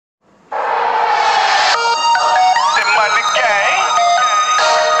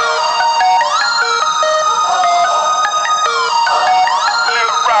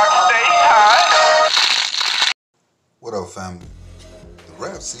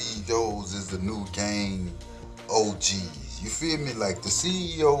CEOs is the new game OGs. You feel me? Like the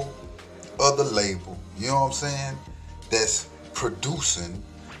CEO of the label, you know what I'm saying? That's producing,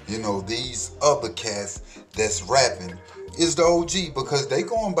 these other cats that's rapping is the OG because they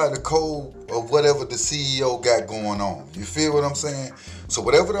going by the code of whatever the CEO got going on. You feel what I'm saying? So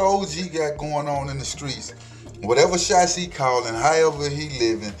whatever the OG got going on in the streets, whatever shots he calling, however he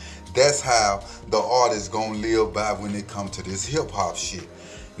living, that's how the artist gonna live by when it come to this hip hop shit.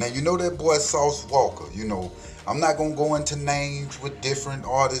 Now you know that boy Sauce Walka, I'm not gonna go into names with different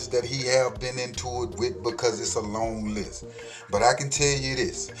artists that he have been into it with because it's a long list. But I can tell you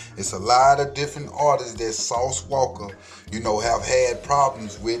this, it's a lot of different artists that Sauce Walka, have had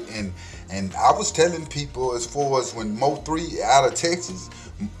problems with and I was telling people as far as when Mo 3 out of Texas,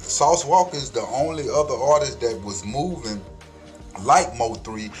 Sauce Walka is the only other artist that was moving like Mo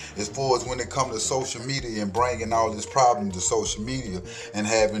 3 as far as when it comes to social media and bringing all this problem to social media and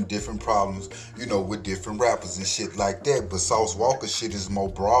having different problems, with different rappers and shit like that. But Sauce Walka shit is more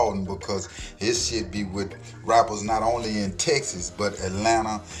broad because his shit be with rappers not only in Texas but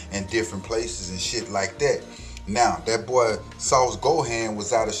Atlanta and different places and shit like that. Now, that boy Sauce Gohan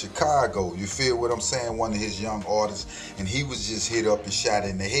was out of Chicago. You feel what I'm saying? One of his young artists. And he was just hit up and shot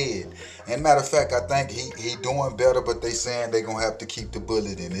in the head. And matter of fact, I think he doing better, but they saying they going to have to keep the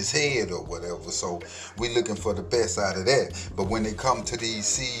bullet in his head or whatever. So we looking for the best out of that. But when it come to these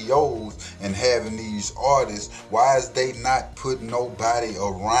CEOs and having these artists, why is they not putting nobody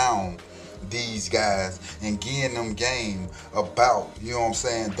around these guys and getting them game about,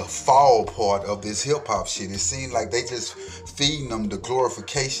 the fall part of this hip hop shit? It seems like they just feeding them the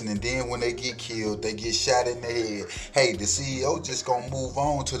glorification, and then when they get killed, they get shot in the head. Hey, the CEO just gonna move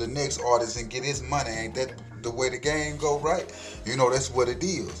on to the next artist and get his money. Ain't that the way the game go, right? That's what it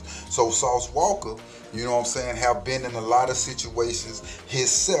is. So Sauce Walka, have been in a lot of situations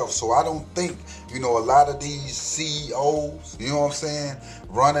himself. So I don't think, a lot of these CEOs,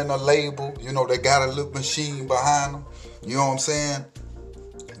 running a label, they got a little machine behind them,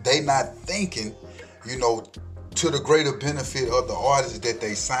 they not thinking, to the greater benefit of the artists that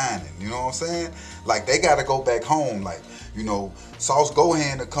they signing, Like they gotta go back home, like, Sauce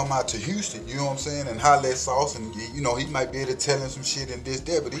Gohan to come out to Houston, and holler at Sauce, and he might be able to tell him some shit and this,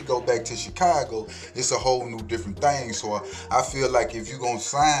 that, but he go back to Chicago, it's a whole new different thing. So I feel like if you gonna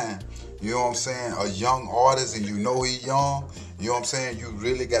sign, a young artist and he young, you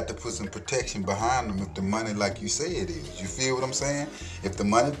really got to put some protection behind them if the money like you say it is. You feel what I'm saying? If the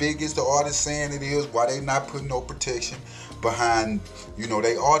money big is the artist saying it is, why they not putting no protection behind,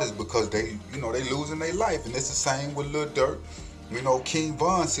 they artists? Because they losing their life. And it's the same with Lil Durk, King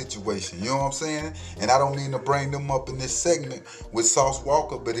Von situation, And I don't mean to bring them up in this segment with Sauce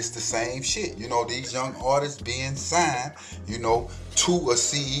Walka, but it's the same shit. These young artists being signed, to a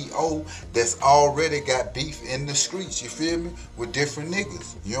CEO that's already got beef in the streets, you feel me, with different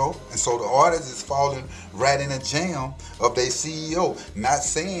niggas, And so the artist is falling right in a jam of their CEO. Not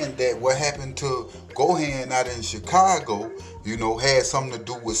saying that what happened to Gohan out in Chicago, had something to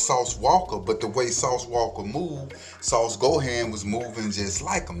do with Sauce Walka, but the way Sauce Walka moved, Sauce Gohan was moving just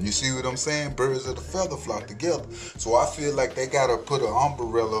like him. You see what I'm saying? Birds of the feather flock together. So I feel like they gotta put an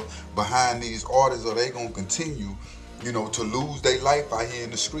umbrella behind these artists or they gonna continue, to lose their life out here in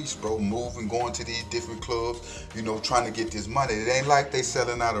the streets, bro, moving, going to these different clubs, trying to get this money. It ain't like they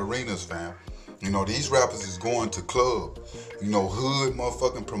selling out arenas, fam. These rappers is going to clubs, hood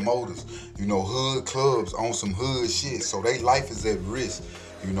motherfucking promoters, hood clubs on some hood shit. So their life is at risk.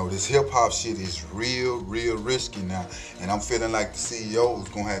 This hip hop shit is real risky now. And I'm feeling like the CEO is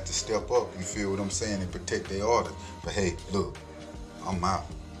gonna have to step up, you feel what I'm saying, and protect their artists. But hey, look, I'm out.